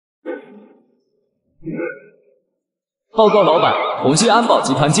报告老板，同信安保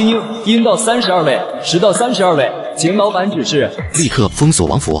集团精英1到32位，10到32位，请老板指示。立刻封锁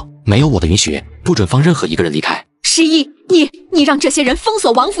王府，没有我的允许，不准放任何一个人离开。11，你让这些人封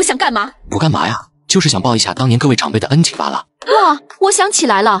锁王府想干嘛？不干嘛呀，就是想报一下当年各位长辈的恩情罢了。哇，我想起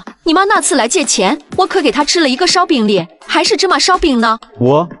来了，你妈那次来借钱，我可给她吃了一个烧饼粒，还是芝麻烧饼呢。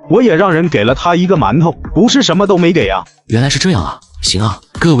我也让人给了她一个馒头，不是什么都没给啊。原来是这样啊，行啊，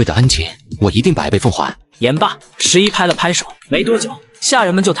各位的恩情我一定百倍奉还。言罢，11拍了拍手，没多久，下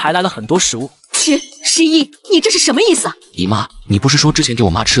人们就抬来了很多食物。11，你这是什么意思啊？姨妈，你不是说之前给我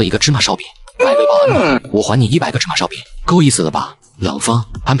妈吃了一个芝麻烧饼，百倍报恩吗？我还你100个芝麻烧饼，够意思了吧？冷风，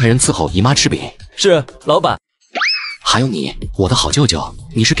安排人伺候姨妈吃饼。是，老板。还有你，我的好舅舅，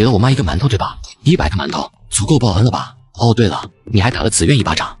你是给了我妈一个馒头对吧？100个馒头足够报恩了吧？哦，对了，你还打了紫苑一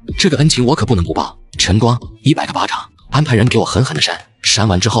巴掌，这个恩情我可不能不报。晨光，100个巴掌，安排人给我狠狠的扇，扇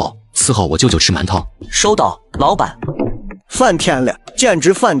完之后伺候我舅舅吃馒头。收到，老板。翻天了，简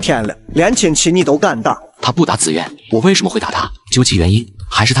直翻天了，连亲戚你都敢打。他不打紫苑，我为什么会打他？究其原因，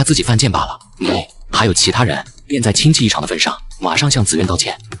还是他自己犯贱罢了。你还有其他人，便在亲戚一场的份上，马上向紫苑道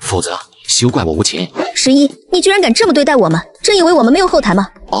歉，否则休怪我无情。11，你居然敢这么对待我们，真以为我们没有后台吗？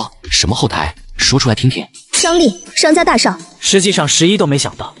哦，什么后台？说出来听听。商力，商家大少。实际上11都没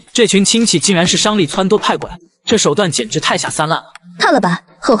想到，这群亲戚竟然是商力撺掇派过来的，这手段简直太下三滥了。看了吧，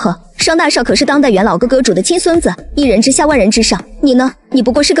呵呵，商大少可是当代元老阁阁主的亲孙子，一人之下万人之上。你呢？你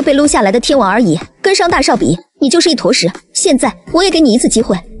不过是个被撸下来的天王而已，跟商大少比，你就是一坨屎。现在我也给你一次机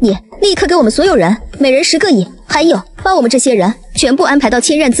会，你立刻给我们所有人每人10个亿，还有把我们这些人全部安排到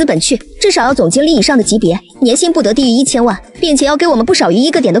千仞资本去，至少要总经理以上的级别，年薪不得低于1000万，并且要给我们不少于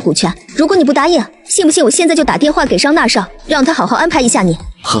1个点的股权。如果你不答应，信不信我现在就打电话给商大少，让他好好安排一下你。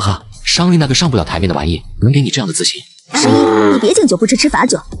呵呵，商力那个上不了台面的玩意，能给你这样的自信？11，你别敬酒不吃吃罚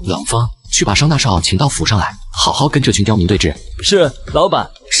酒。冷风，去把商大少请到府上来，好好跟这群刁民对峙。是，老板。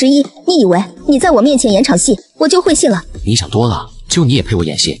11，你以为你在我面前演场戏，我就会信了？你想多了，就你也配我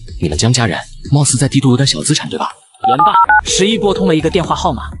演戏？你们江家人貌似在帝都有点小资产，对吧？言罢，11拨通了一个电话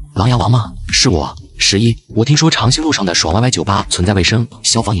号码。琅琊王吗？是我。11，我听说长兴路上的爽歪歪酒吧存在卫生、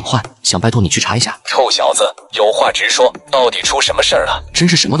消防隐患，想拜托你去查一下。臭小子，有话直说，到底出什么事儿了？真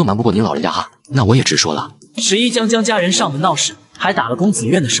是什么都瞒不过您老人家哈。那我也直说了。11将江家人上门闹事，还打了公子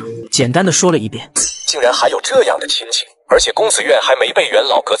院的事，简单的说了一遍。竟然还有这样的亲戚，而且公子院还没被元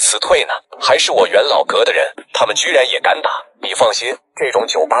老阁辞退呢，还是我元老阁的人，他们居然也敢打。你放心，这种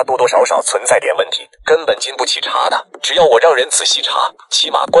酒吧多多少少存在点问题，根本经不起查的。只要我让人仔细查，起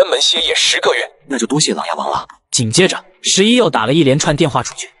码关门歇业10个月。那就多谢琅琊王了。紧接着11又打了一连串电话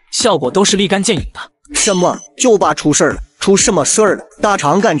出去，效果都是立竿见影的。什么？酒吧出事了？出什么事儿了？大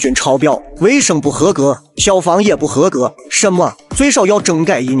肠杆菌超标，卫生不合格，消防也不合格，什么？最少要整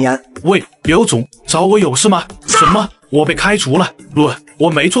改1年。喂，刘总，找我有事吗？什么？我被开除了？我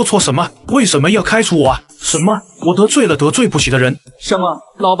没做错什么，为什么要开除我啊？什么？我得罪了得罪不起的人？什么？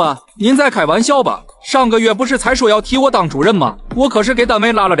老板，您在开玩笑吧？上个月不是才说要提我当主任吗？我可是给单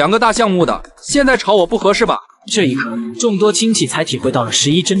位拉了2个大项目的，现在炒我不合适吧？这一刻，众多亲戚才体会到了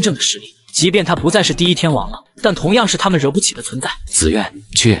11真正的实力。即便他不再是第一天王了，但同样是他们惹不起的存在。紫苑，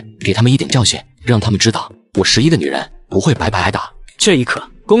去给他们一点教训，让他们知道我11的女人不会白白挨打。这一刻，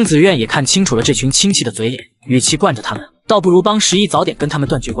公子苑也看清楚了这群亲戚的嘴脸，与其惯着他们，倒不如帮11早点跟他们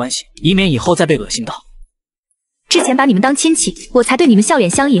断绝关系，以免以后再被恶心到。之前把你们当亲戚，我才对你们笑脸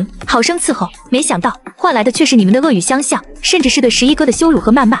相迎，好生伺候，没想到换来的却是你们的恶语相向，甚至是对11哥的羞辱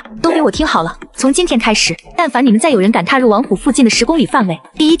和谩骂。都给我听好了，从今天开始，但凡你们再有人敢踏入王府附近的10公里范围，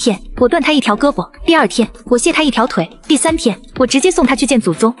第1天我断他一条胳膊，第2天我卸他一条腿，第3天我直接送他去见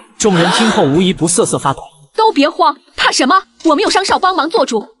祖宗。众人听后无一不瑟瑟发抖。都别慌，怕什么？我们有商少帮忙做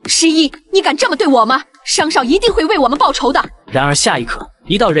主。11，你敢这么对我吗？商少一定会为我们报仇的。然而下一刻，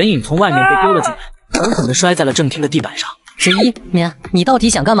一道人影从外面被丢了进来，狠狠地摔在了正厅的地板上。11，你到底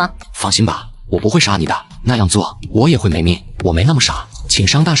想干嘛？放心吧，我不会杀你的，那样做我也会没命。我没那么傻，请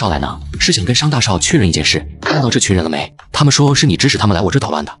商大少来呢，是想跟商大少确认一件事。看到这群人了没？他们说是你指使他们来我这捣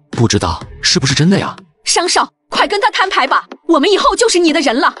乱的，不知道是不是真的呀？商少，快跟他摊牌吧，我们以后就是你的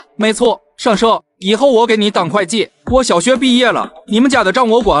人了。没错，上少，以后我给你当会计。我小学毕业了，你们家的账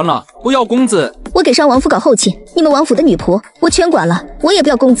我管了，不要工资。我给上王府搞后勤，你们王府的女仆我全管了，我也不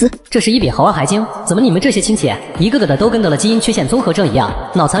要工资。这是一笔豪而海精，怎么你们这些亲戚一个个的都跟得了基因缺陷综合症一样，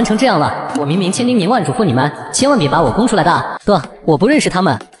脑残成这样了？我明明千叮咛万嘱咐你们，千万别把我供出来的。哥，我不认识他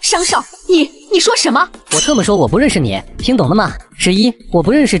们。商少，你你说什么？我特么说我不认识你，听懂了吗？十一，我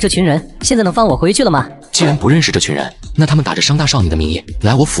不认识这群人，现在能放我回去了吗？既然不认识这群人，那他们打着商大少你的名义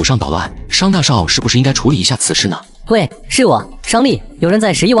来我府上捣乱，商大少是不是应该处理一下此事呢？对，是我商立，有人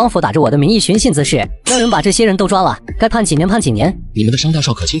在11王府打着我的名义寻衅滋事，让人把这些人都抓了，该判几年判几年。你们的商大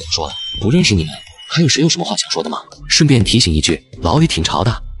少可清楚说了，不认识你们，还有谁有什么话想说的吗？顺便提醒一句，牢里挺潮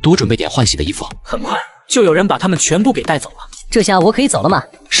的，多准备点换洗的衣服。很快就有人把他们全部给带走了。这下我可以走了吗？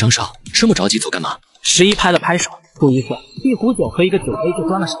商少，这么着急走干嘛？11拍了拍手，不一会儿，一壶酒和一个酒杯就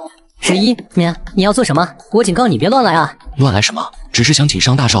端了上来。11，你要做什么？我警告你别乱来啊！乱来什么？只是想请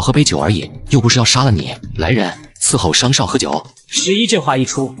商大少喝杯酒而已，又不是要杀了你。来人，伺候商少喝酒。11这话一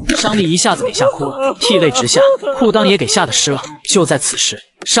出，商立一下子给吓哭了，涕泪直下，裤裆也给吓得湿了。就在此时，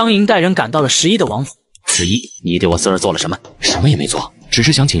商银带人赶到了11的王府。11，你对我孙儿做了什么？什么也没做，只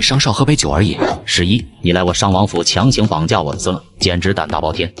是想请商少喝杯酒而已。11，你来我商王府强行绑架我的孙儿，简直胆大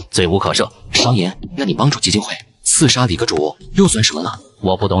包天，罪无可赦。商言，那你帮助基金会刺杀李阁主又算什么呢？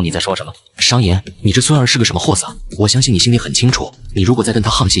我不懂你在说什么。商言，你这孙儿是个什么货色？我相信你心里很清楚，你如果再跟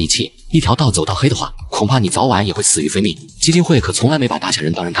他沆瀣一气，一条道走到黑的话，恐怕你早晚也会死于非命。基金会可从来没把大小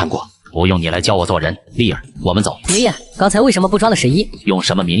人当人看过。不用你来教我做人，丽儿，我们走。爷爷，刚才为什么不抓了11？用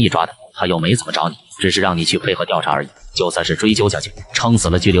什么名义抓的？他又没怎么找你，只是让你去配合调查而已。就算是追究下去，撑死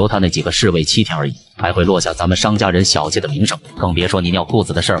了拘留他那几个侍卫7天而已，还会落下咱们商家人小气的名声，更别说你尿裤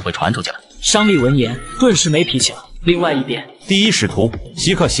子的事儿会传出去了。商立闻言，顿时没脾气了。另外一边，第一使徒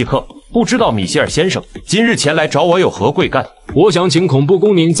稀客，不知道米歇尔先生今日前来找我有何贵干？我想请恐怖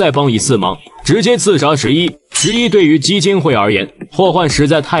公您再帮一次忙，直接刺杀11。11对于基金会而言，祸患实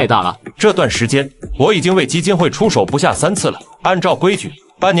在太大了。这段时间我已经为基金会出手不下3次了，按照规矩，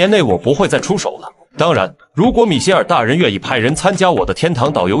半年内我不会再出手了。当然，如果米歇尔大人愿意派人参加我的天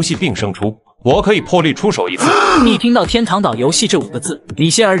堂岛游戏并胜出，我可以破例出手一次。一听到天堂岛游戏这5个字，米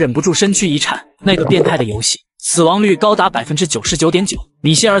歇尔忍不住身躯一颤。那个变态的游戏，死亡率高达99.9%，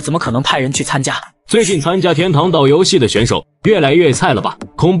米歇尔怎么可能派人去参加？最近参加天堂岛游戏的选手越来越菜了吧？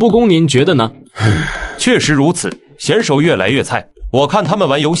恐怖公您觉得呢？确实如此，选手越来越菜，我看他们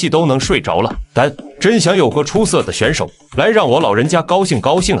玩游戏都能睡着了。但真想有个出色的选手来让我老人家高兴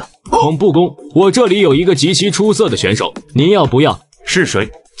高兴啊！恐怖公，我这里有一个极其出色的选手，您要不要？是谁？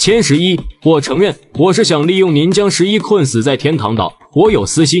千十一。我承认，我是想利用您将11困死在天堂岛，我有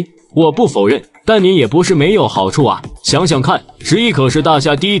私心，我不否认。但您也不是没有好处啊！想想看，11可是大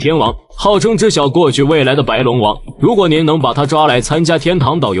夏第一天王，号称知晓过去未来的白龙王。如果您能把他抓来参加天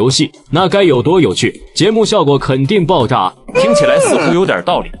堂岛游戏，那该有多有趣！节目效果肯定爆炸啊！听起来似乎有点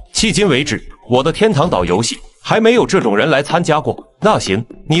道理。迄今为止，我的天堂岛游戏还没有这种人来参加过。那行，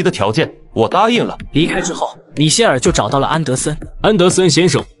你的条件我答应了。离开之后，米歇尔就找到了安德森。安德森先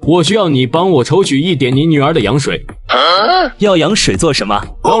生，我需要你帮我抽取一点你女儿的羊水。要羊水做什么？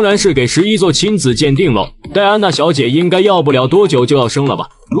当然是给11做亲子鉴定喽。戴安娜小姐应该要不了多久就要生了吧？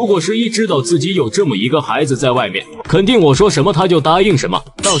如果11知道自己有这么一个孩子在外面，肯定我说什么她就答应什么。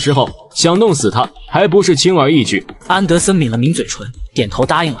到时候想弄死她，还不是轻而易举。安德森抿了抿嘴唇，点头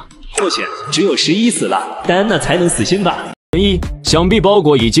答应了。或许只有11死了，戴安娜才能死心吧。想必包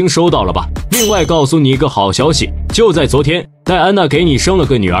裹已经收到了吧？另外告诉你一个好消息，就在昨天，戴安娜给你生了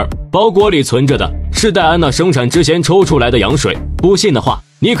个女儿，包裹里存着的是戴安娜生产之前抽出来的羊水。不信的话，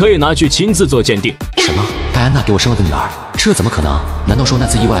你可以拿去亲自做鉴定。什么？戴安娜给我生了个女儿？这怎么可能？难道说那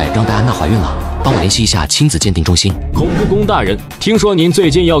次意外让戴安娜怀孕了？帮我联系一下亲子鉴定中心。恐怖公大人，听说您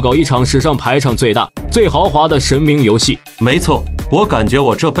最近要搞一场史上排场最大、最豪华的神明游戏。没错，我感觉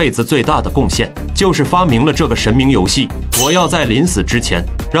我这辈子最大的贡献就是发明了这个神明游戏。我要在临死之前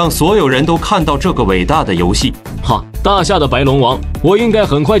让所有人都看到这个伟大的游戏。哈，大夏的白龙王，我应该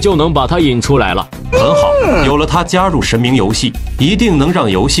很快就能把他引出来了。很好，有了他加入神明游戏，一定能让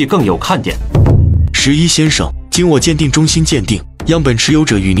游戏更有看点。11先生，经我鉴定中心鉴定，样本持有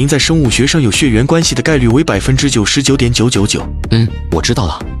者与您在生物学上有血缘关系的概率为99.999%。我知道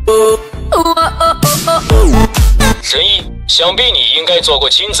了。11，想必你应该做过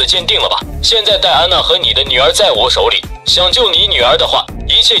亲子鉴定了吧？现在戴安娜和你的女儿在我手里，想救你女儿的话，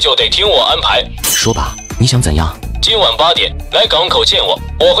一切就得听我安排。说吧，你想怎样？今晚8点来港口见我，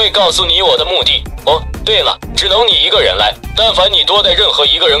我会告诉你我的目的。哦，对了，只能你一个人来，但凡你多带任何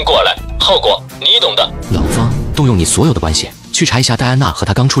一个人过来，后果你懂的。老方，动用你所有的关系去查一下戴安娜和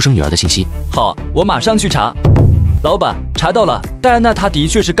她刚出生女儿的信息。好，我马上去查。老板，查到了，戴安娜她的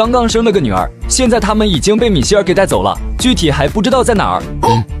确是刚刚生了个女儿，现在他们已经被米歇尔给带走了，具体还不知道在哪儿。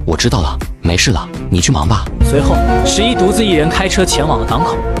我知道了，没事了，你去忙吧。随后，11独自一人开车前往了港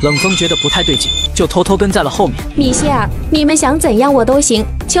口。冷风觉得不太对劲，就偷偷跟在了后面。米歇尔，你们想怎样我都行，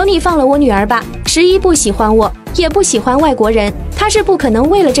求你放了我女儿吧。11不喜欢我，也不喜欢外国人，他是不可能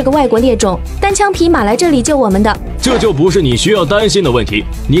为了这个外国猎种单枪匹马来这里救我们的。这就不是你需要担心的问题，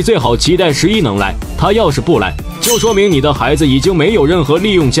你最好期待11能来。他要是不来，就说明你的孩子已经没有任何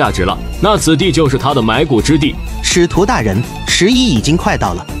利用价值了，那此地就是他的埋骨之地。使徒大人，11已经快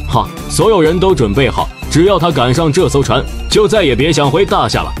到了。好，所有人都准备好，只要他赶上这艘船，就再也别想回大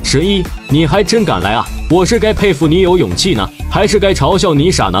夏了。11，你还真敢来啊！我是该佩服你有勇气呢，还是该嘲笑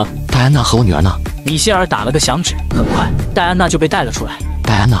你傻呢？戴安娜和我女儿呢？米歇尔打了个响指，很快戴安娜就被带了出来。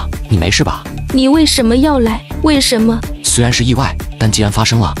戴安娜，你没事吧？你为什么要来？为什么？虽然是意外，但既然发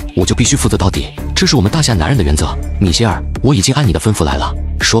生了，我就必须负责到底，这是我们大夏男人的原则。米歇尔，我已经按你的吩咐来了，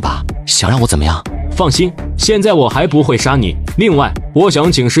说吧，想让我怎么样？放心，现在我还不会杀你。另外，我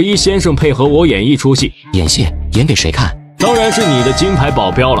想请11先生配合我演一出戏。演戏？演给谁看？当然是你的金牌保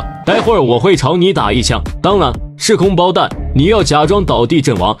镖了。待会儿我会朝你打一枪，当然是空包弹。你要假装倒地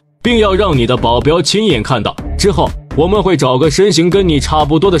阵亡，并要让你的保镖亲眼看到。之后，我们会找个身形跟你差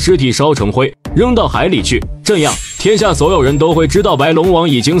不多的尸体烧成灰，扔到海里去。这样，天下所有人都会知道白龙王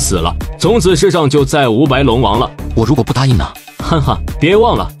已经死了，从此世上就再无白龙王了。我如果不答应呢？哈哈，别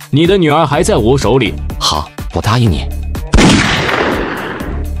忘了，你的女儿还在我手里。好，我答应你。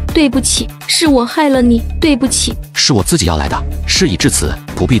对不起，是我害了你，对不起。是我自己要来的，事已至此，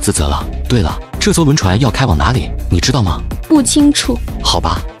不必自责了。对了，这艘轮船要开往哪里，你知道吗？不清楚。好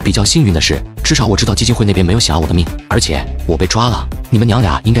吧，比较幸运的是，至少我知道基金会那边没有想要我的命，而且我被抓了，你们娘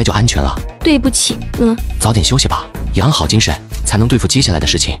俩应该就安全了。对不起，早点休息吧，养好精神，才能对付接下来的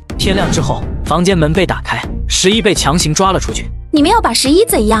事情。天亮之后，房间门被打开，11被强行抓了出去。你们要把11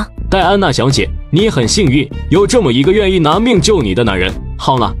怎样？戴安娜小姐，你很幸运，有这么一个愿意拿命救你的男人。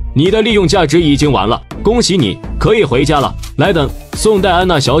好了，你的利用价值已经完了，恭喜你，可以回家了。来等，送戴安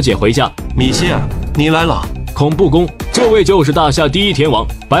娜小姐回家。米歇尔，你来了。恐怖宫，这位就是大夏第一天王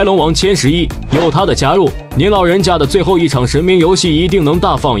白龙王千11，有他的加入，您老人家的最后一场神明游戏一定能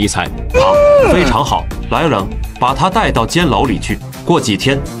大放异彩。好，非常好。来人，把他带到监牢里去，过几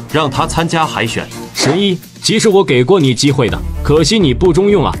天让他参加海选。11，其实我给过你机会的，可惜你不中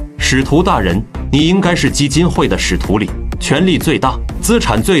用啊。使徒大人，你应该是基金会的使徒里权力最大、资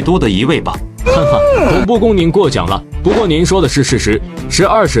产最多的一位吧？哈哈，恐怖宫您过奖了。不过您说的是事实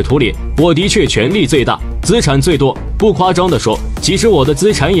，12使徒里，我的确权力最大，资产最多。不夸张的说，其实我的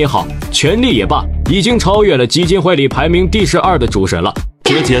资产也好，权力也罢，已经超越了基金会里排名第12的主神了。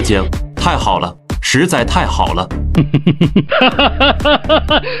姐，太好了，实在太好了。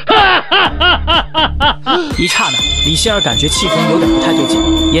一刹那，米歇尔感觉气氛有点不太对劲，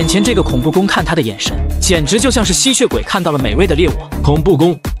眼前这个恐怖宫看他的眼神，简直就像是吸血鬼看到了美味的猎物。恐怖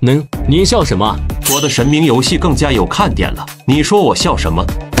宫，您笑什么啊？我的神明游戏更加有看点了，你说我笑什么？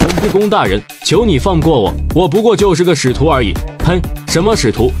恐怖宫大人，求你放过我，我不过就是个使徒而已。哼，什么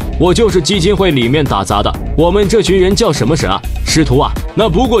使徒？我就是基金会里面打杂的。我们这群人叫什么神啊？使徒啊，那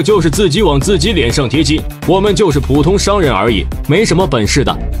不过就是自己往自己脸上贴金。我们就是普通商人而已，没什么本事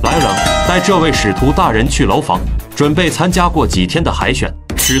的。来人，带这位使徒大人去牢房，准备参加过几天的海选。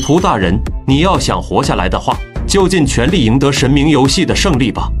使徒大人，你要想活下来的话，就尽全力赢得神明游戏的胜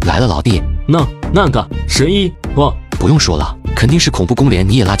利吧。来了，老弟。那个11，我不用说了，肯定是恐怖宫连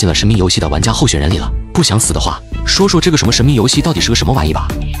你也拉进了神明游戏的玩家候选人里了。不想死的话，说说这个什么神明游戏到底是个什么玩意吧？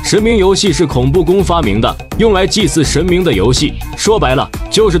神明游戏是恐怖宫发明的，用来祭祀神明的游戏。说白了，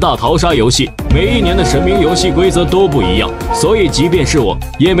就是大逃杀游戏。每一年的神明游戏规则都不一样，所以即便是我，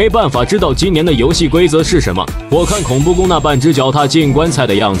也没办法知道今年的游戏规则是什么。我看恐怖宫那半只脚踏进棺材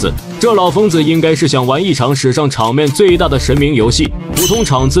的样子，这老疯子应该是想玩一场史上场面最大的神明游戏。普通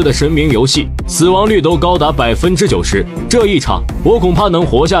场次的神明游戏，死亡率都高达90%。这一场，我恐怕能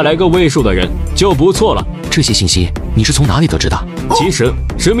活下来个位数的人就不错了。这些信息你是从哪里得知的？其实，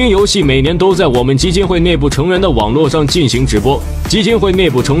神明游戏每年都在我们基金会内部成员的网络上进行直播。基金会内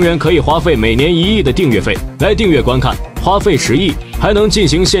部成员可以花费每年1亿的订阅费来订阅观看，花费10亿还能进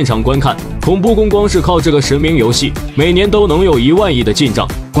行现场观看。恐怖宫光是靠这个神明游戏，每年都能有1万亿的进账。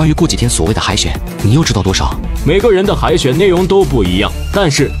关于过几天所谓的海选，你又知道多少？每个人的海选内容都不一样，但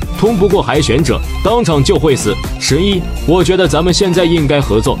是通不过海选者，当场就会死。11，我觉得咱们现在应该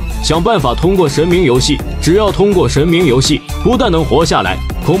合作，想办法通过神明游戏。只要通过神明游戏，不但能活下来，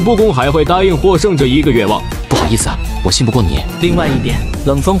恐怖宫还会答应获胜者一个愿望。不好意思啊，我信不过你。另外一边，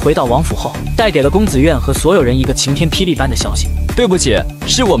冷风回到王府后，带给了公子院和所有人一个晴天霹雳般的消息。对不起，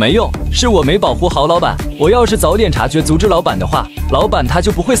是我没用，是我没保护好老板。我要是早点察觉阻止老板的话，老板他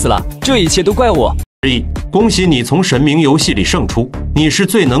就不会死了。这一切都怪我。11，恭喜你从神明游戏里胜出，你是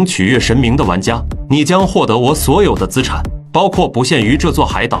最能取悦神明的玩家，你将获得我所有的资产，包括不限于这座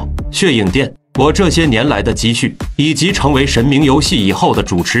海岛、血影殿。我这些年来的积蓄，以及成为神明游戏以后的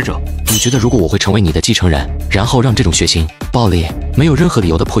主持者。你觉得如果我会成为你的继承人，然后让这种血腥、暴力、没有任何理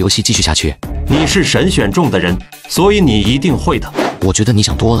由的破游戏继续下去？你是神选中的人，所以你一定会的。我觉得你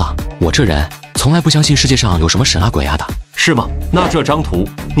想多了，我这人从来不相信世界上有什么神啊鬼啊的，是吗？那这张图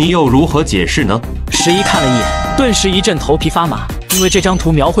你又如何解释呢？11看了一眼，顿时一阵头皮发麻，因为这张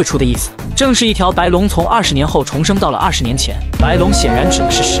图描绘出的意思，正是一条白龙从20年后重生到了20年前。白龙显然指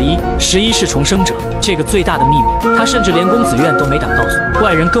的是11是重生者，这个最大的秘密，他甚至连公子院都没胆告诉，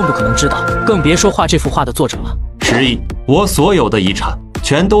外人更不可能知道，更别说画这幅画的作者了。11，我所有的遗产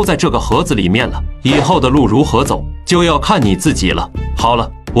全都在这个盒子里面了，以后的路如何走，就要看你自己了。好了，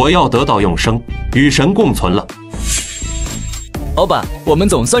我要得到永生，与神共存了。老板，我们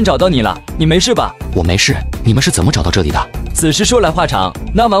总算找到你了，你没事吧？我没事，你们是怎么找到这里的？此事说来话长，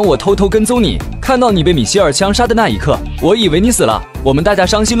那晚我偷偷跟踪你，看到你被米歇尔枪杀的那一刻，我以为你死了，我们大家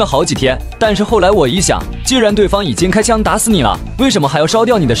伤心了好几天。但是后来我一想，既然对方已经开枪打死你了，为什么还要烧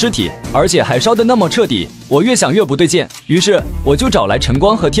掉你的尸体，而且还烧得那么彻底？我越想越不对劲，于是我就找来晨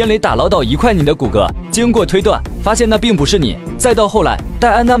光和天雷打捞到一块你的骨骼，经过推断，发现那并不是你。再到后来，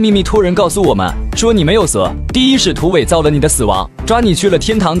戴安娜秘密托人告诉我们，说你没有死，第一使徒伪造了你的死亡，抓你去了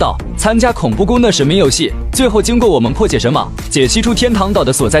天堂岛，参加恐怖宫的神明游戏。最后经过我们破解神网，解析出天堂岛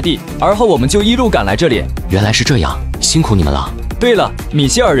的所在地，而后我们就一路赶来这里。原来是这样，辛苦你们了。对了，米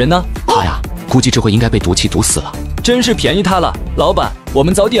歇尔人呢？他呀，估计这回应该被毒气毒死了。真是便宜他了，老板，我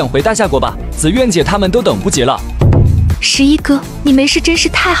们早点回大夏国吧，紫苑姐他们都等不及了。11哥，你没事真是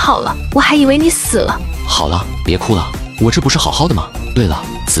太好了，我还以为你死了。好了，别哭了，我这不是好好的吗？对了，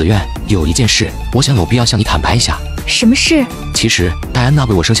紫苑，有一件事，我想有必要向你坦白一下。什么事？其实戴安娜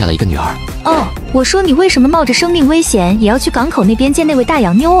为我生下了一个女儿。哦，我说你为什么冒着生命危险也要去港口那边见那位大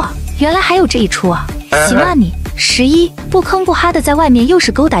洋妞啊？原来还有这一出啊！行啊你，11不吭不哈的在外面又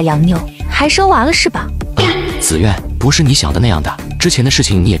是勾搭洋妞，还生娃了是吧？紫苑，不是你想的那样的，之前的事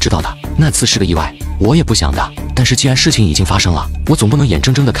情你也知道的，那次是个意外，我也不想的。但是既然事情已经发生了，我总不能眼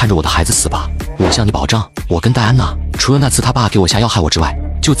睁睁的看着我的孩子死吧？我向你保证，我跟戴安娜，除了那次他爸给我下药害我之外，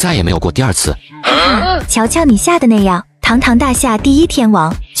就再也没有过第二次。瞧瞧你吓的那样，堂堂大夏第一天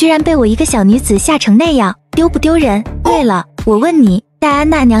王，居然被我一个小女子吓成那样，丢不丢人？对了，我问你，戴安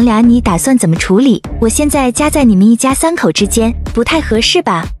娜娘俩你打算怎么处理？我现在夹在你们一家3口之间，不太合适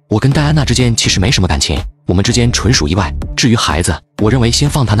吧？我跟戴安娜之间其实没什么感情，我们之间纯属意外。至于孩子，我认为先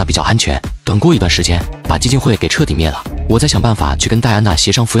放他那比较安全，等过一段时间，把基金会给彻底灭了，我再想办法去跟戴安娜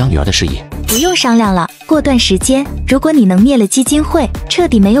协商抚养女儿的事宜。不用商量了，过段时间，如果你能灭了基金会，彻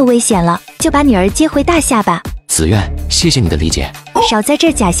底没有危险了，就把女儿接回大夏吧。紫苑，谢谢你的理解。少在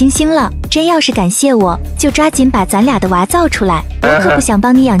这假惺惺了，真要是感谢我，就抓紧把咱俩的娃造出来，我可不想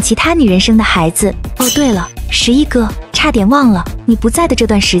帮你养其他女人生的孩子。哦对了，11哥，差点忘了，你不在的这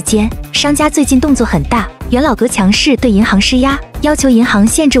段时间，商家最近动作很大，元老阁强势对银行施压，要求银行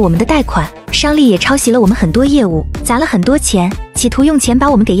限制我们的贷款，商力也抄袭了我们很多业务，砸了很多钱，企图用钱把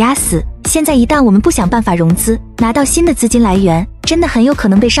我们给压死。现在一旦我们不想办法融资，拿到新的资金来源，真的很有可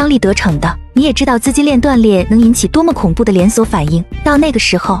能被商力得逞的。你也知道资金链断裂能引起多么恐怖的连锁反应，到那个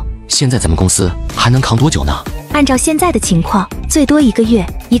时候，现在咱们公司还能扛多久呢？按照现在的情况，最多1个月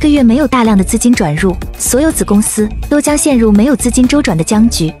，1个月没有大量的资金转入，所有子公司都将陷入没有资金周转的僵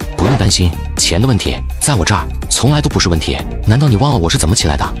局。不用担心，钱的问题在我这儿从来都不是问题。难道你忘了我是怎么起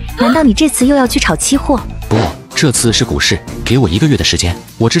来的？难道你这次又要去炒期货？不，这次是股市，给我1个月的时间，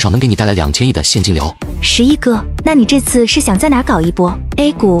我至少能给你带来2000亿的现金流。11哥，那你这次是想在哪搞一波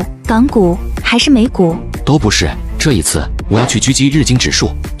？A 股、港股还是美股？都不是，这一次我要去狙击日经指数。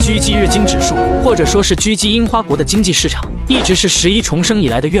狙击日经指数，或者说是狙击樱花国的经济市场，一直是11重生以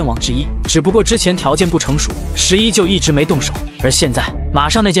来的愿望之一。只不过之前条件不成熟，11就一直没动手。而现在，马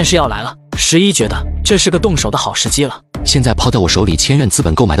上那件事要来了，11觉得这是个动手的好时机了。现在抛掉我手里千院资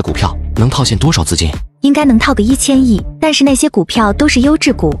本购买的股票，能套现多少资金？应该能套个1000亿，但是那些股票都是优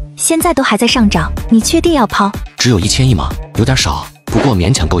质股，现在都还在上涨，你确定要抛？只有1000亿吗？有点少，不过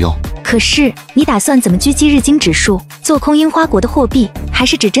勉强够用。可是你打算怎么狙击日经指数？做空樱花国的货币，还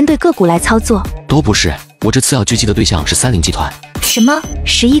是只针对个股来操作？都不是，我这次要狙击的对象是30集团。什么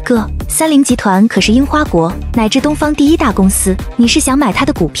？11哥，30集团可是樱花国乃至东方第1大公司，你是想买它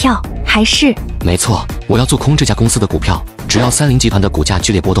的股票，还是？没错，我要做空这家公司的股票。只要30集团的股价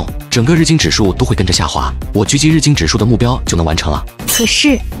剧烈波动，整个日经指数都会跟着下滑，我狙击日经指数的目标就能完成了。可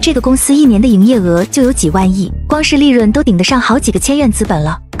是这个公司1年的营业额就有几万亿，光是利润都顶得上好几个千院资本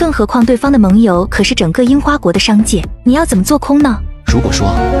了，更何况对方的盟友可是整个樱花国的商界，你要怎么做空呢？如果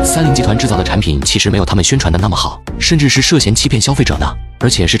说30集团制造的产品其实没有他们宣传的那么好，甚至是涉嫌欺骗消费者呢？而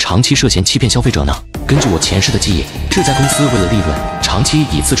且是长期涉嫌欺骗消费者呢？根据我前世的记忆，这家公司为了利润，长期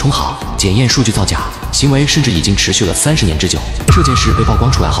以次充好，检验数据造假，行为甚至已经持续了30年之久。这件事被曝光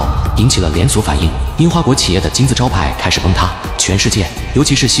出来后，引起了连锁反应，樱花国企业的金字招牌开始崩塌，全世界，尤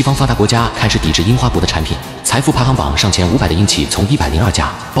其是西方发达国家开始抵制樱花国的产品，财富排行榜上前500的英企从102家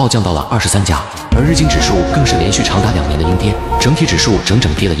暴降到了23家，而日经指数更是连续长达2年的阴跌，整体指数整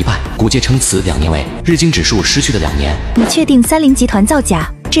整跌了一半，股界称此2年为日经指数失去的2年。你确定30集团造假？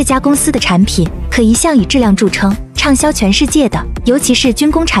这家公司的产品可一向以质量著称，畅销全世界的，尤其是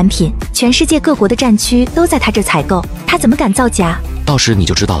军工产品，全世界各国的战区都在他这采购，他怎么敢造假？到时你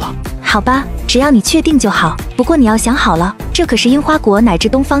就知道了。好吧，只要你确定就好。不过你要想好了，这可是樱花国乃至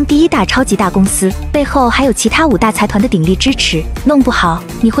东方第1大超级大公司，背后还有其他5大财团的鼎力支持，弄不好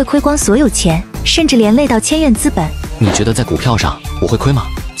你会亏光所有钱，甚至连累到千元资本。你觉得在股票上我会亏吗？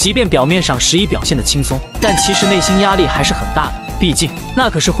即便表面上11表现得轻松，但其实内心压力还是很大的。毕竟那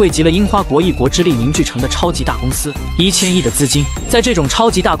可是汇集了樱花国一国之力凝聚成的超级大公司，1000亿的资金，在这种超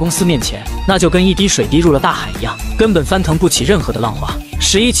级大公司面前，那就跟一滴水滴入了大海一样，根本翻腾不起任何的浪花。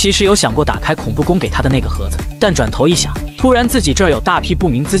11其实有想过打开恐怖供给他的那个盒子，但转头一想，突然自己这儿有大批不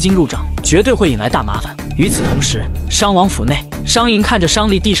明资金入账，绝对会引来大麻烦。与此同时，商王府内，商银看着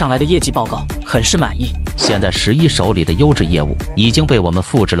商力递上来的业绩报告，很是满意。现在11手里的优质业务已经被我们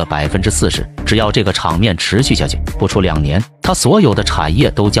复制了40%，只要这个场面持续下去，不出2年，他所有的产业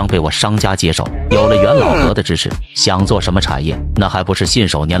都将被我商家接手。有了元老阁的支持，想做什么产业，那还不是信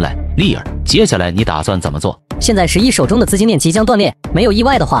手拈来。丽儿，接下来你打算怎么做？现在11手中的资金链即将断裂，没有意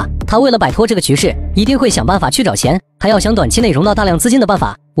外的话，他为了摆脱这个局势，一定会想办法去找钱。他要想短期内融到大量资金的办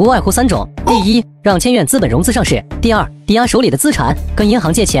法，无外乎3种：第一，让千远资本融资上市；第二，抵押手里的资产，跟银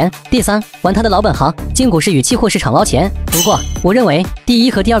行借钱；第三，玩他的老本行，进股市与期货市场捞钱。不过，我认为第一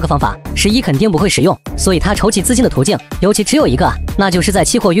和第二个方法11肯定不会使用，所以他筹集资金的途径，尤其只有一个，那就是在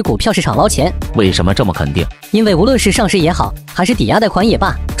期货与股票市场捞钱。为什么这么肯定？因为无论是上市也好，还是抵押贷款也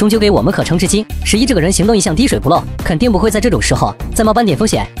罢，终究给我们可乘之机。11这个人行动一向滴水不漏，肯定不会在这种时候再冒半点风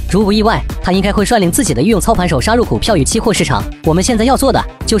险。如无意外，他应该会率领自己的御用操盘手杀入股票与期货市场。我们现在要做的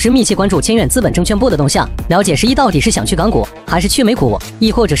就是密切关注千远资本证券部的动向，了解11到底是想去港股，还是去美股，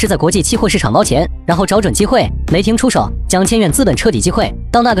亦或者是在国际期货市场捞钱，然后找准机会雷霆出手，将千远资本彻底击溃。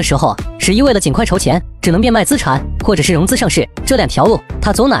到那个时候，11为了尽快筹钱，只能变卖资产，或者是融资上市，这2条路，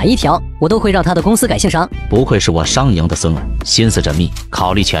他走哪一条，我都会让他的公司改姓商。不愧是我商营的孙儿，心思缜密，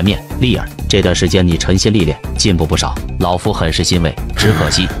考虑全面。丽儿，这段时间你沉心历练，进步不少，老夫很是欣慰。只可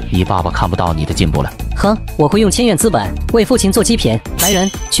惜你爸爸看不到你的进步了。哼，我会用千远资本为父亲做基品，来人，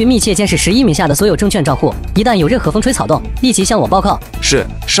去密切监视11名下的所有证券账户，一旦有任何风吹草动，立即向我报告。是，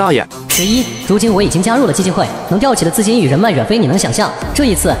少爷。11，如今我已经加入了基金会，能调起的资金与人脉远非你能想象。这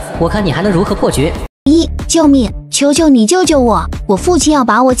一次，我看你还能如何破局。救命！求求你救救我！我父亲要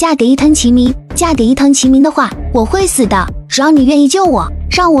把我嫁给伊藤齐明，嫁给伊藤齐明的话，我会死的。只要你愿意救我，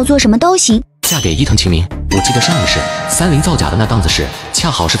让我做什么都行。嫁给伊藤齐明？我记得上一世30造假的那档子事，恰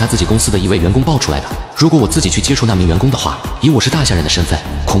好是他自己公司的一位员工爆出来的。如果我自己去接触那名员工的话，以我是大夏人的身份，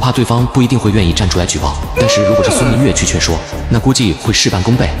恐怕对方不一定会愿意站出来举报。但是如果是孙明月去劝说，那估计会事半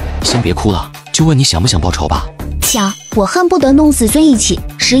功倍。先别哭了，就问你想不想报仇吧？想，我恨不得弄死孙一起。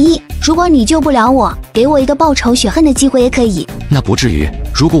11，如果你救不了我，给我一个报仇雪恨的机会也可以。那不至于，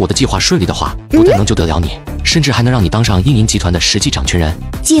如果我的计划顺利的话，不但能救得了你，甚至还能让你当上鹰银集团的实际掌权人。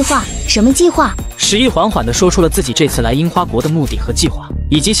计划？什么计划？11缓缓地说出了自己这次来樱花国的目的和计划，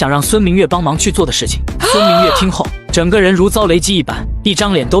以及想让孙明月帮忙去做的事情。孙明月听后，整个人如遭雷击一般，一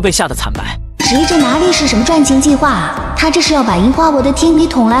张脸都被吓得惨白。11这哪里是什么赚钱计划啊？他这是要把樱花国的天给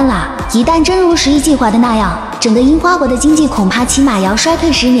捅烂了。一旦真如11计划的那样，整个樱花国的经济恐怕起码要衰退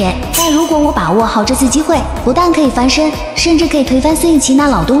10年。但如果我把握好这次机会，不但可以翻身，甚至可以推翻孙一奇那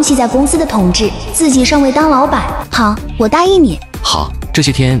老东西在公司的统治，自己上位当老板。好，我答应你。好，这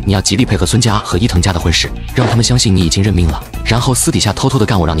些天你要极力配合孙家和伊藤家的婚事，让他们相信你已经认命了，然后私底下偷偷的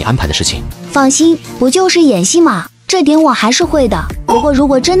干我让你安排的事情。放心，不就是演戏吗？这点我还是会的。不过如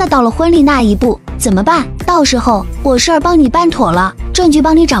果真的到了婚礼那一步怎么办？到时候我事儿帮你办妥了，证据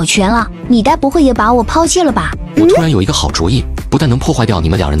帮你找全了，你该不会也把我抛弃了吧？我突然有一个好主意，不但能破坏掉你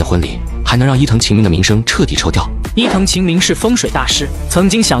们2人的婚礼，还能让伊藤晴明的名声彻底抽掉。伊藤晴明是风水大师，曾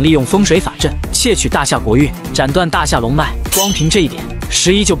经想利用风水法阵窃取大夏国运，斩断大夏龙脉。光凭这一点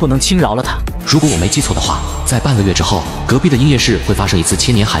，11就不能轻饶了他。如果我没记错的话，在半个月之后，隔壁的音乐室会发生一次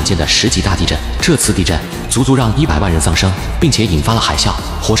千年罕见的10级大地震。这次地震足足让100万人丧生，并且引发了海啸、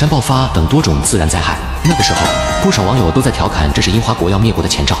火山爆发等多种自然灾害。那个时候，不少网友都在调侃这是樱花国要灭国的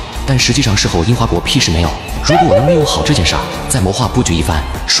前兆，但实际上事后樱花国屁事没有。如果我能利用好这件事儿，再谋划布局一番，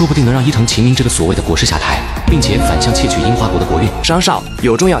说不定能让伊藤晴明这个所谓的国师下台，并且反向窃取樱花国的国运。商少，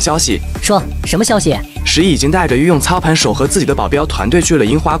有重要消息。说什么消息？11已经带着御用操盘手和自己的保镖团队去了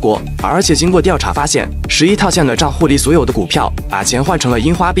樱花国，而且经过调查发现，11套现的账户里所有的股票，把钱换成了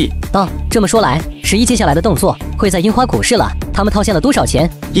樱花币。哦，这么说来，11接下来的动作会在樱花股市了。他们套现了多少钱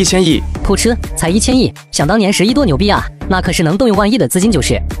？1000亿。噗嗤，才1000亿！想当年11多牛逼啊，那可是能动用万亿的资金就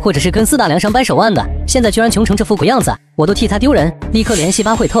是，或者是跟4大梁上掰手腕的。现在居然穷成这副鬼样子，我都替他丢人！立刻联系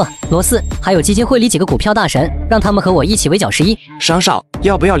巴菲特、罗斯，还有基金会里几个股票大神，让他们和我一起围剿11。商少，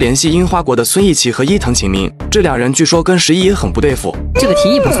要不要联系樱花国的孙逸奇和伊藤晴明？这两人据说跟11也很不对付。这个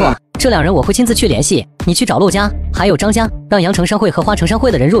提议不错，这两人我会亲自去联系。你去找陆家，还有张家，让阳城商会和花城商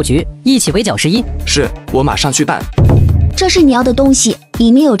会的人入局，一起围剿11。是，我马上去办。这是你要的东西，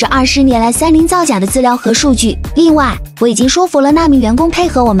里面有着20年来30造假的资料和数据。另外，我已经说服了那名员工配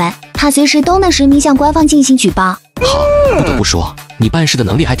合我们，他随时都能实名向官方进行举报。好，不得不说，你办事的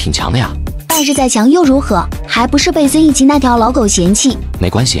能力还挺强的呀。办事再强又如何？还不是被孙逸奇那条老狗嫌弃。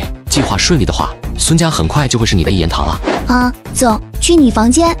没关系，计划顺利的话，孙家很快就会是你的一言堂了。啊，走，去你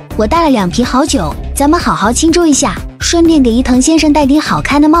房间，我带了2瓶好酒，咱们好好庆祝一下，顺便给伊藤先生戴顶好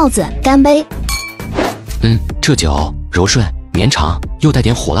看的帽子，干杯。这酒柔顺绵长，又带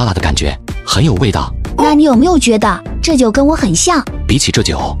点火辣辣的感觉，很有味道。那你有没有觉得这酒跟我很像？比起这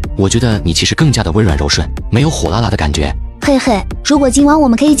酒，我觉得你其实更加的温软柔顺，没有火辣辣的感觉。嘿嘿，如果今晚我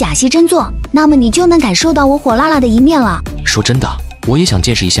们可以假戏真做，那么你就能感受到我火辣辣的一面了。说真的，我也想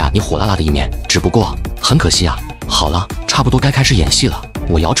见识一下你火辣辣的一面，只不过很可惜啊。好了，差不多该开始演戏了，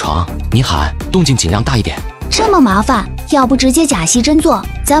我摇床，你喊，动静尽量大一点。这么麻烦，要不直接假戏真做，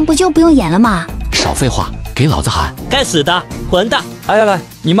咱不就不用演了吗？少废话，给老子喊！该死的混蛋！哎来，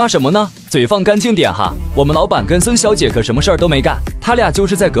你骂什么呢？嘴放干净点哈！我们老板跟孙小姐可什么事儿都没干，他俩就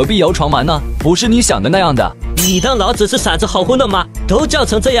是在隔壁摇床玩呢，不是你想的那样的。你当老子是傻子好糊弄吗？都叫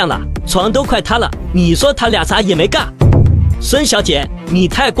成这样了，床都快塌了，你说他俩啥也没干？孙小姐，你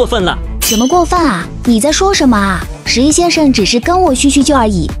太过分了！什么过分啊？你在说什么啊？11先生只是跟我叙叙旧而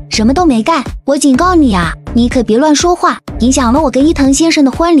已，什么都没干。我警告你啊，你可别乱说话，影响了我跟伊藤先生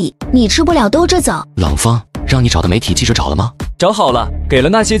的婚礼，你吃不了兜着走。冷风，让你找的媒体记者找了吗？找好了，给了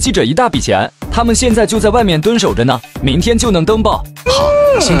那些记者一大笔钱，他们现在就在外面蹲守着呢，明天就能登报。好，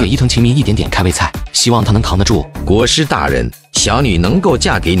先给伊藤晴明一点点开胃菜，希望他能扛得住。国师大人，小女能够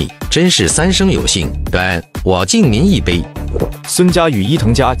嫁给你，真是三生有幸。干，我敬您一杯。孙家与伊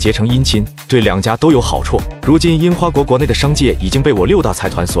藤家结成姻亲，对两家都有好处。如今樱花国国内的商界已经被我6大财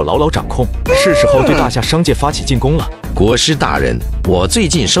团所牢牢掌控，是时候对大夏商界发起进攻了。国师大人，我最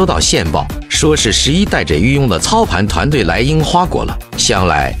近收到线报，说是11带着御用的操盘团队来樱花国了。想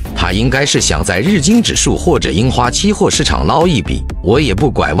来他应该是想在日经指数或者樱花期货市场捞一笔，我也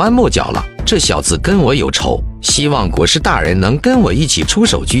不拐弯抹角了。这小子跟我有仇，希望国师大人能跟我一起出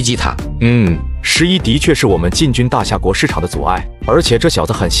手狙击他。11的确是我们进军大夏国市场的阻碍，而且这小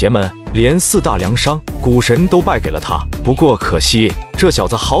子很邪门，连4大梁商、股神都败给了他。不过可惜，这小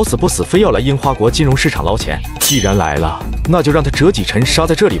子好死不死非要来樱花国金融市场捞钱。既然来了，那就让他折戟沉沙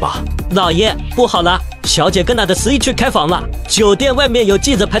在这里吧。老爷，不好了，小姐跟那的11去开房了，酒店外面有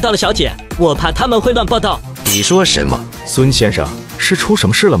记者拍到了小姐，我怕他们会乱报道。你说什么？孙先生，是出什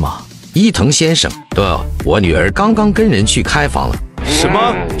么事了吗？伊藤先生，我女儿刚刚跟人去开房了。什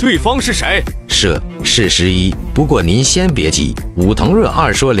么？对方是谁？是11。不过您先别急，武藤润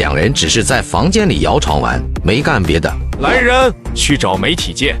二说两人只是在房间里摇床玩，没干别的。来人，去找媒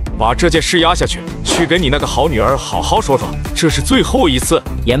体界，把这件事压下去，去给你那个好女儿好好说说，这是最后一次。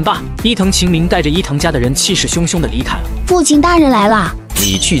言罢，伊藤晴明带着伊藤家的人气势汹汹地离开了。父亲大人来了。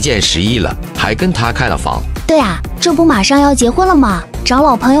你去见11了，还跟他开了房？对啊，这不马上要结婚了吗？找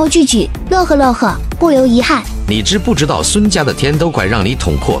老朋友聚聚，乐呵乐呵，不留遗憾。你知不知道孙家的天都快让你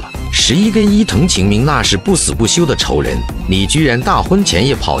捅破了？11跟伊藤晴明那是不死不休的仇人，你居然大婚前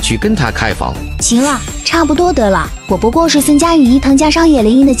夜跑去跟他开房。行了，差不多得了，我不过是孙家与伊藤家商业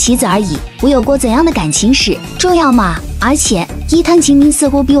联姻的棋子而已，我有过怎样的感情史重要吗？而且伊藤晴明似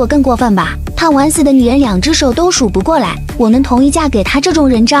乎比我更过分吧，他玩死的女人2只手都数不过来，我能同意嫁给他这种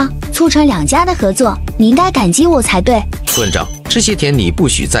人渣，促成2家的合作，你应该感激我才对。村长，这些天你不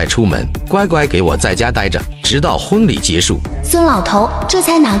许再出门，乖乖给我在家待着，直到婚礼结束。孙老头，这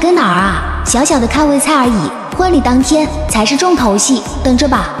才哪跟哪儿啊？小小的开胃菜而已，婚礼当天才是重头戏，等着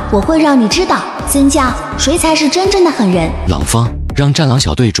吧，我会让你知道孙家谁才是真正的狠人。冷风，让战狼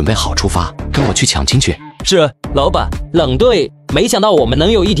小队准备好出发，跟我去抢亲去。是，老板。冷队，没想到我们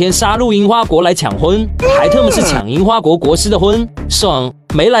能有一天杀入樱花国来抢婚，还特么是抢樱花国国师的婚，爽！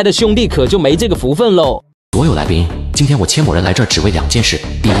没来的兄弟可就没这个福分喽。所有来宾，今天我千某人来这儿只为2件事：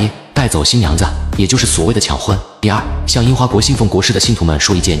第一，带走新娘子，也就是所谓的抢婚；第二，向樱花国信奉国师的信徒们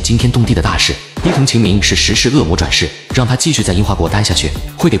说一件惊天动地的大事：伊藤晴明是时世恶魔转世，让他继续在樱花国待下去，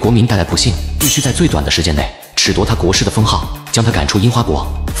会给国民带来不幸，必须在最短的时间内褫夺他国师的封号，将他赶出樱花国，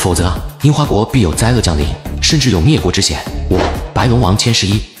否则樱花国必有灾厄降临，甚至有灭国之险。我白龙王千十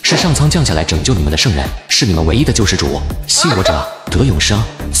一是上苍降下来拯救你们的圣人，是你们唯一的救世主，信我者得永生，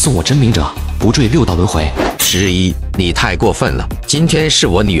送我真名者不坠6道轮回。11，你太过分了！今天是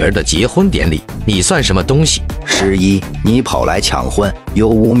我女儿的结婚典礼，你算什么东西？11，你跑来抢婚，又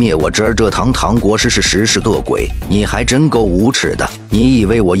污蔑我这堂唐国师是时世恶鬼，你还真够无耻的！你以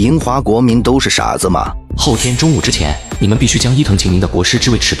为我樱花国民都是傻子吗？后天中午之前，你们必须将伊藤晴明的国师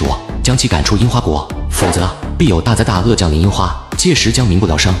之位褫夺，将其赶出樱花国，否则必有大灾大厄降临樱花，届时将民不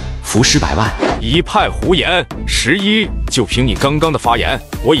聊生，浮尸百万。一派胡言！11，就凭你刚刚的发言，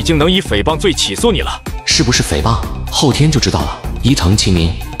我已经能以诽谤罪起诉你了。是不是诽谤？后天就知道了。伊藤晴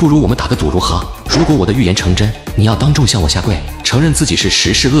明，不如我们打个赌如何？如果我的预言成真，你要当众向我下跪，承认自己是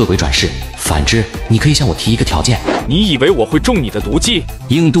时世恶鬼转世；反之，你可以向我提一个条件。你以为我会中你的毒计？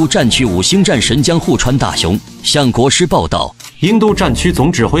英都战区5星战神将户川大雄向国师报道。英都战区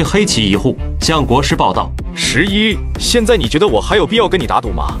总指挥黑崎一护向国师报道。11，现在你觉得我还有必要跟你打赌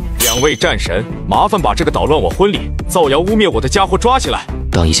吗？2位战神，麻烦把这个捣乱我婚礼、造谣污蔑我的家伙抓起来。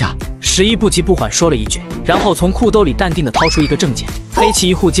等一下，11不急不缓说了一句，然后从裤兜里淡定地掏出一个证件。黑崎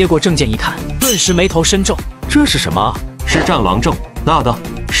一护接过证件一看，顿时眉头深皱。这是什么？是战王证。那的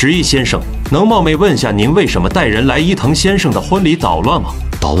11先生，能冒昧问下您为什么带人来伊藤先生的婚礼捣乱吗？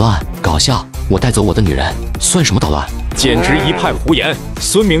捣乱？搞笑！我带走我的女人，算什么捣乱？简直一派胡言！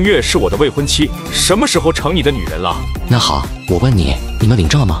孙明月是我的未婚妻，什么时候成你的女人了？那好，我问你，你们领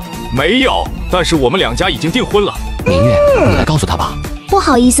证了吗？没有，但是我们2家已经订婚了。明月，你来告诉他吧。不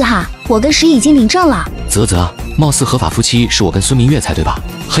好意思哈，我跟11已经领证了。啧，貌似合法夫妻是我跟孙明月才对吧？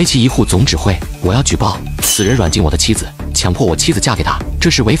黑崎一护总指挥，我要举报此人软禁我的妻子，强迫我妻子嫁给他，这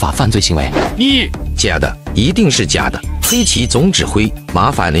是违法犯罪行为。你假的，一定是假的。黑崎总指挥，麻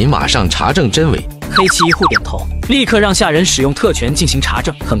烦您马上查证真伪。黑崎一护点头，立刻让下人使用特权进行查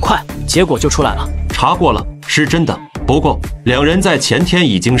证。很快，结果就出来了。查过了，是真的。不过2人在前天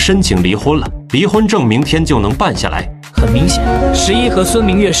已经申请离婚了，离婚证明天就能办下来。很明显，11和孙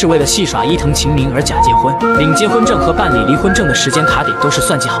明月是为了戏耍伊藤晴明而假结婚，领结婚证和办理离婚证的时间卡点都是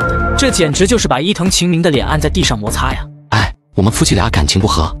算计好的，这简直就是把伊藤晴明的脸按在地上摩擦呀！哎，我们夫妻俩感情不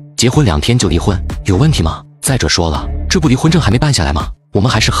和，结婚2天就离婚，有问题吗？再者说了，这部离婚证还没办下来吗？我们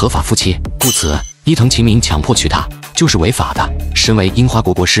还是合法夫妻，故此伊藤晴明强迫娶她就是违法的。身为樱花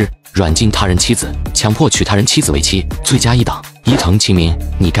国国师，软禁他人妻子，强迫娶他人妻子为妻，罪加一等。伊藤晴明，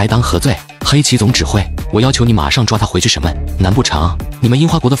你该当何罪？黑崎总指挥，我要求你马上抓他回去审问，难不成你们樱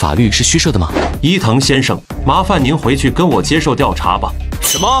花国的法律是虚设的吗？伊藤先生，麻烦您回去跟我接受调查吧。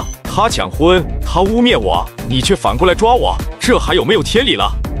什么？他抢婚，他污蔑我，你却反过来抓我，这还有没有天理了？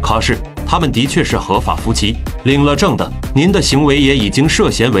可是他们的确是合法夫妻，领了证的，您的行为也已经涉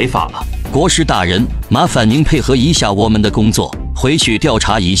嫌违法了。国师大人，麻烦您配合一下我们的工作，回去调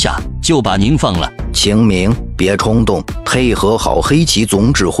查一下，就把您放了。晴明，别冲动，配合好黑崎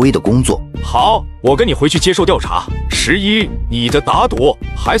总指挥的工作。好，我跟你回去接受调查。11，你的打赌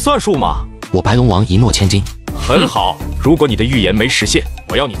还算数吗？我白龙王一诺千金。很好，如果你的预言没实现，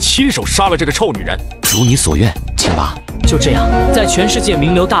我要你亲手杀了这个臭女人。如你所愿，请吧。就这样，在全世界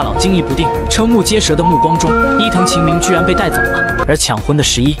名流大佬惊异不定、瞠目结舌的目光中，伊藤晴明居然被带走了，而抢婚的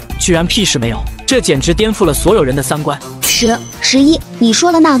11居然屁事没有，这简直颠覆了所有人的三观。11，你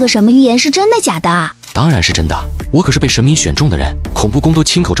说的那个什么预言是真的假的啊？当然是真的，我可是被神明选中的人，恐怖宫都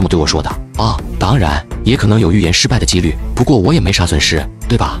亲口这么对我说的啊。当然，也可能有预言失败的几率，不过我也没啥损失，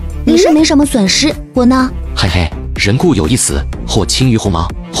对吧？你是没什么损失，我呢？嘿嘿，人固有一死，或轻于鸿毛，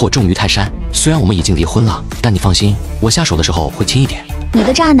或重于泰山。虽然我们已经离婚了，但你放心，我下手的时候会轻一点。你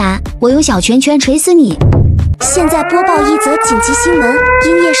个渣男，我用小拳拳捶死你！现在播报一则紧急新闻：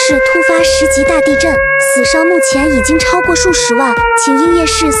英叶市突发10级大地震，死伤目前已经超过数十万，请英叶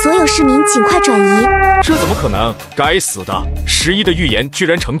市所有市民尽快转移。这怎么可能？该死的！11的预言居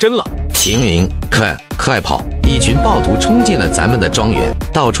然成真了！晴明，快跑！一群暴徒冲进了咱们的庄园，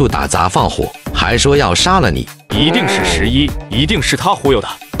到处打砸放火，还说要杀了你。一定是11，一定是他忽悠的。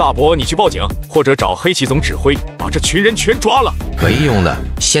大伯，你去报警，或者找黑崎总指挥，把这群人全抓了。没用的，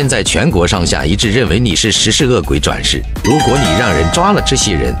现在全国上下一致认为你是时世恶鬼转世。如果你让人抓了这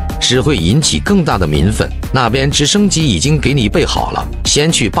些人，只会引起更大的民愤。那边直升机已经给你备好了，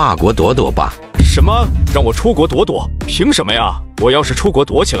先去霸国躲躲吧。什么？让我出国躲躲？凭什么呀？我要是出国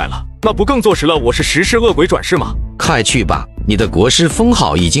躲起来了，那不更坐实了我是时世恶鬼转世吗？快去吧，你的国师封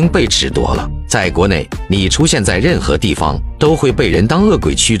号已经被褫夺了。在国内，你出现在任何地方都会被人当恶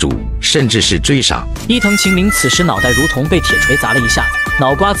鬼驱逐，甚至是追杀。伊藤晴明此时脑袋如同被铁锤砸了一下子，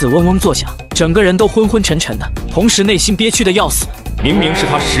脑瓜子嗡嗡作响，整个人都昏昏沉沉的，同时内心憋屈的要死。明明是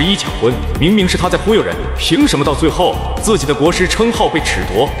他11抢婚，明明是他在忽悠人，凭什么到最后自己的国师称号被褫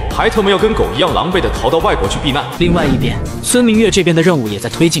夺，还他妈要跟狗一样狼狈的逃到外国去避难？另外一边，孙明月这边的任务也在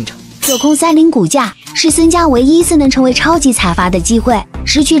推进着。做空30股价是孙家唯一一次能成为超级财阀的机会，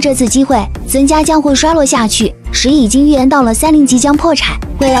失去这次机会，孙家将会衰落下去。11已经预言到了30即将破产，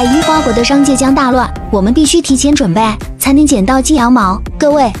未来樱花国的商界将大乱，我们必须提前准备，才能捡到鸡羊毛。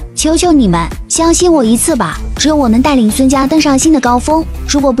各位，求求你们，相信我一次吧，只有我能带领孙家登上新的高峰。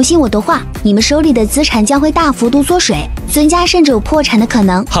如果不信我的话，你们手里的资产将会大幅度缩水，孙家甚至有破产的可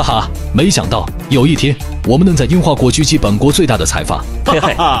能。哈哈，没想到有一天我们能在樱花国狙击本国最大的财阀。嘿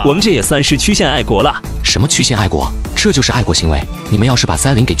嘿，我们这也算是曲线爱国了。什么曲线爱国？这就是爱国行为。你们要是把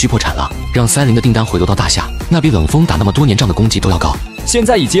30给狙破产了，让30的订单回流到大夏，那比冷锋打那么多年仗的功绩都要高。现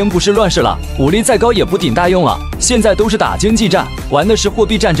在已经不是乱世了，武力再高也不顶大用了。现在都是打经济战，玩的是货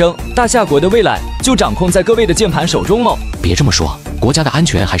币战争。大夏国的未来就掌控在各位的键盘手中喽。别这么说，国家的安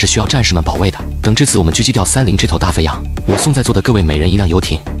全还是需要战士们保卫的。等这次我们狙击掉30这头大肥羊，我送在座的各位每人一辆游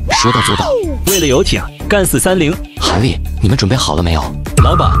艇，说到做到。为了游艇，干死30。韩立，你们准备好了没有？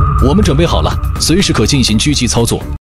老板，我们准备好了，随时可进行狙击操作。